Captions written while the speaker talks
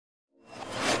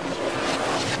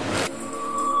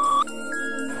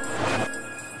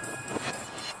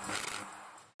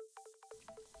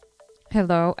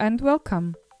Hello and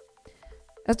welcome!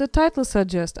 As the title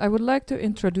suggests, I would like to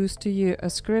introduce to you a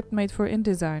script made for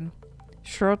InDesign.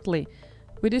 Shortly,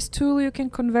 with this tool you can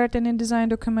convert an InDesign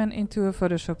document into a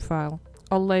Photoshop file.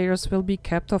 All layers will be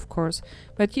kept, of course,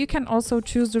 but you can also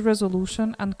choose the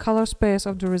resolution and color space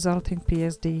of the resulting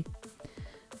PSD.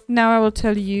 Now I will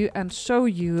tell you and show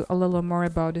you a little more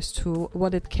about this tool,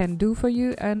 what it can do for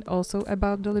you, and also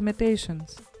about the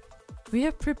limitations. We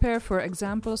have prepared 4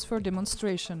 examples for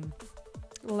demonstration.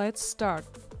 Let's start.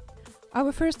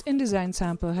 Our first InDesign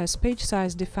sample has page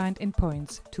size defined in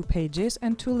points, 2 pages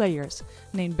and 2 layers,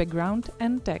 named background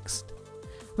and text.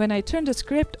 When I turn the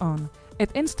script on, it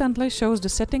instantly shows the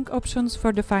setting options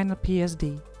for the final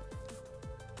PSD.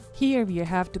 Here we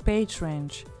have the page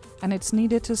range, and it's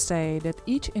needed to say that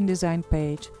each InDesign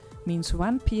page means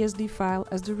 1 PSD file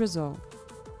as the result.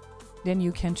 Then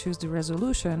you can choose the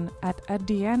resolution at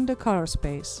the end the color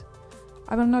space.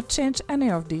 I will not change any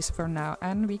of these for now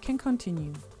and we can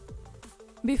continue.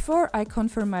 Before I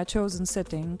confirm my chosen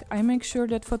setting, I make sure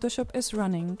that Photoshop is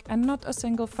running and not a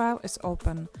single file is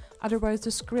open, otherwise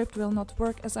the script will not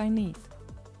work as I need.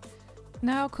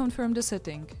 Now confirm the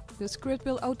setting. The script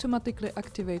will automatically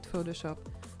activate Photoshop.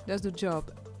 That's the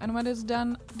job. And when it's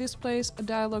done, displays a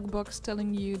dialog box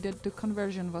telling you that the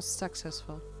conversion was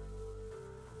successful.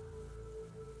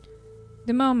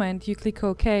 The moment you click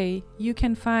OK, you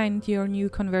can find your new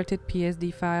converted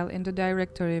PSD file in the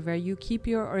directory where you keep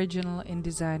your original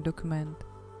InDesign document.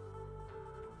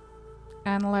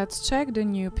 And let's check the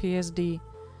new PSD.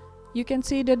 You can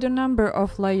see that the number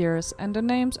of layers and the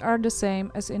names are the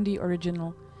same as in the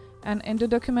original. And in the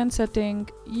document setting,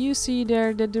 you see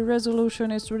there that the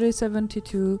resolution is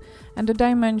 372 and the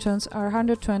dimensions are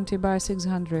 120 by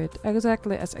 600,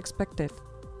 exactly as expected.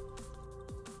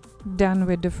 Done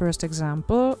with the first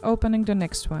example, opening the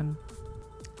next one.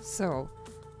 So,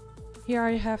 here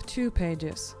I have 2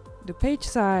 pages. The page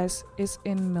size is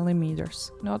in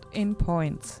millimeters, not in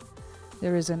points.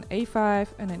 There is an A5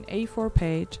 and an A4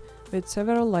 page with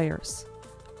several layers.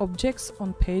 Objects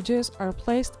on pages are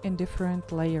placed in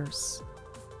different layers.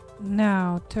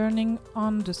 Now turning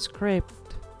on the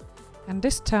script. And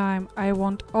this time I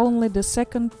want only the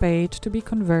second page to be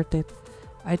converted.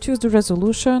 I choose the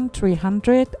resolution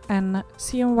 300 and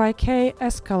CMYK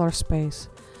as color space.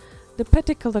 The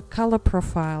particular color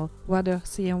profile, whether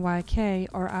CMYK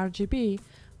or RGB,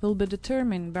 will be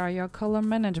determined by your color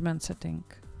management setting.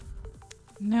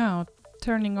 Now,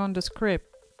 turning on the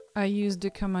script, I use the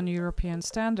common European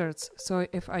standards, so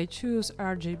if I choose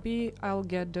RGB, I'll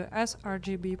get the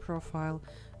sRGB profile,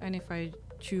 and if I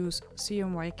choose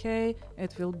CMYK,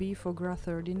 it will be FOGRA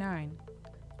 39.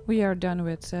 We are done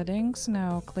with settings,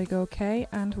 now click OK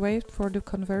and wait for the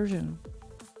conversion.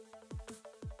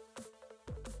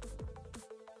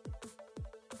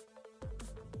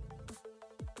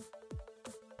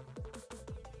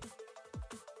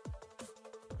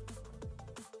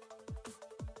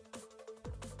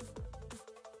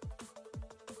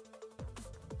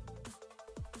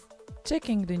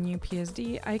 Checking the new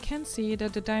PSD, I can see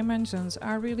that the dimensions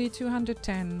are really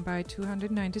 210 by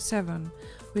 297,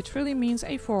 which really means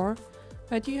A4,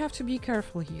 but you have to be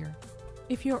careful here.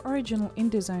 If your original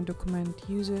InDesign document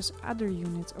uses other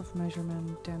units of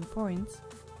measurement than points,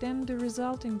 then the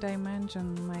resulting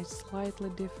dimension might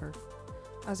slightly differ,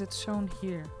 as it's shown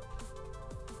here.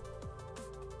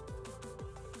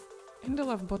 In the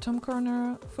left bottom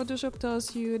corner, Photoshop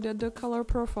tells you that the color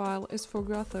profile is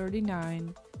FOGRA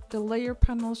 39. The layer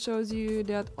panel shows you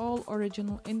that all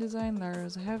original InDesign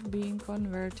layers have been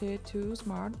converted to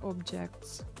smart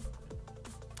objects.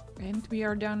 And we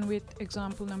are done with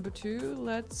example number 2.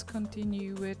 Let's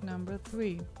continue with number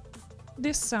 3.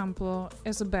 This sample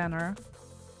is a banner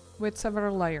with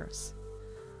several layers.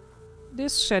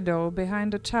 This shadow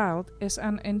behind the child is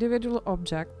an individual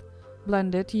object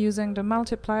blended using the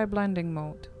multiply blending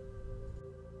mode.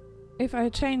 If I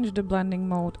change the blending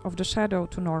mode of the shadow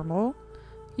to normal,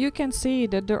 you can see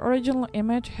that the original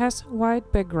image has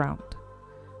white background.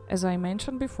 As I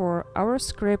mentioned before, our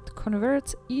script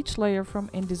converts each layer from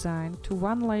InDesign to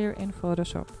 1 layer in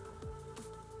Photoshop.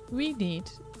 We need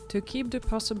to keep the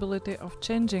possibility of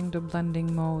changing the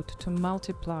blending mode to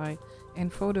multiply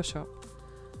in Photoshop.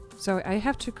 So I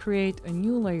have to create a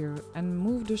new layer and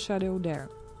move the shadow there.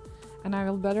 And I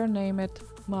will better name it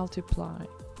multiply.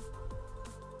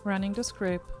 Running the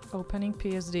script, opening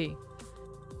PSD.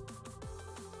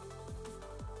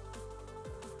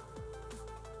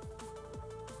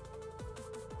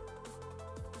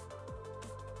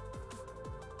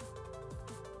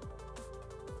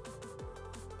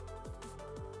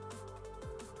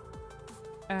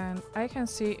 And I can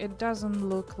see it doesn't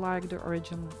look like the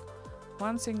original.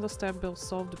 One single step will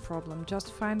solve the problem.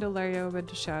 Just find a layer with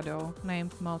the shadow,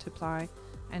 named Multiply,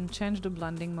 and change the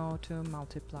blending mode to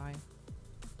Multiply.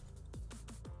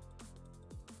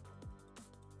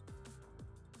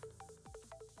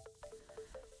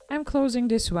 I'm closing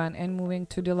this one and moving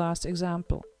to the last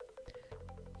example.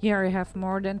 Here I have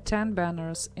more than 10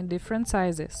 banners in different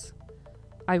sizes.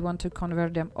 I want to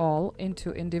convert them all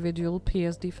into individual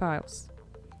PSD files.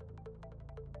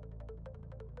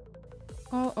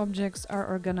 All objects are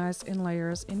organized in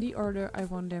layers in the order I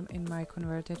want them in my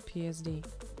converted PSD.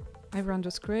 I run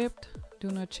the script,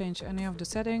 do not change any of the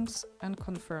settings, and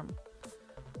confirm.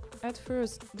 At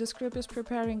first, the script is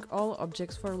preparing all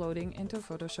objects for loading into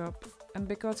Photoshop, and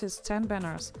because it's 10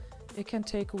 banners, it can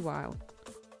take a while.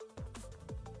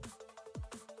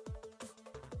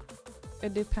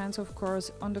 It depends, of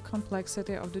course, on the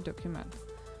complexity of the document.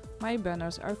 My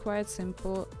banners are quite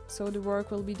simple, so the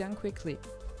work will be done quickly.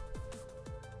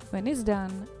 When it's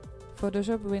done,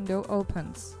 Photoshop window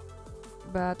opens.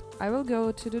 But I will go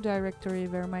to the directory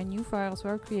where my new files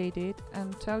were created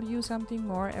and tell you something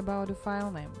more about the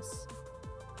file names.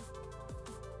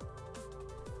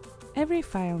 Every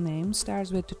file name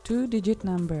starts with a 2-digit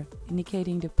number,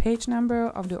 indicating the page number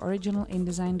of the original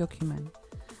InDesign document.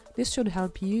 This should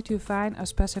help you to find a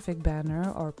specific banner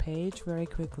or page very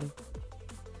quickly.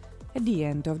 At the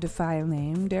end of the file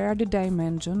name, there are the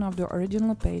dimensions of the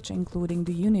original page, including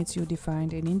the units you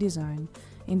defined in InDesign,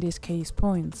 in this case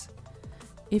points.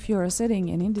 If your setting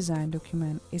in InDesign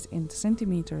document is in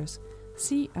centimeters,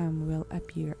 cm will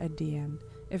appear at the end.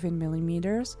 If in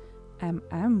millimeters,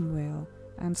 mm will,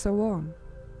 and so on.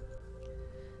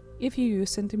 If you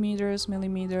use centimeters,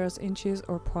 millimeters, inches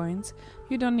or points,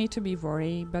 you don't need to be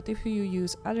worried, but if you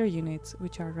use other units,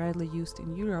 which are rarely used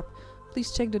in Europe,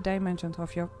 please check the dimensions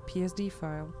of your PSD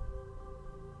file.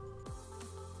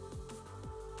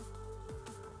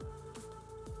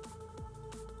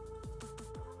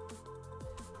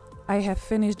 I have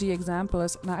finished the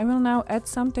examples and I will now add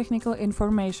some technical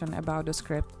information about the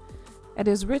script. It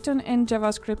is written in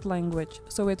JavaScript language,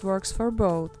 so it works for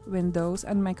both Windows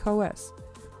and macOS.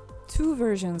 Two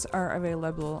versions are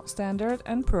available, Standard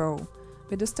and Pro.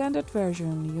 With the Standard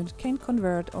version, you can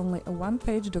convert only a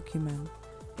one-page document.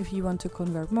 If you want to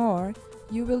convert more,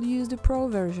 you will use the Pro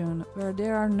version, where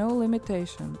there are no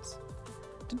limitations.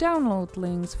 The download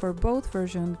links for both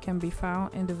versions can be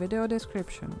found in the video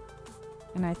description.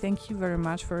 And I thank you very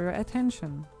much for your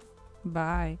attention.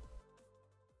 Bye!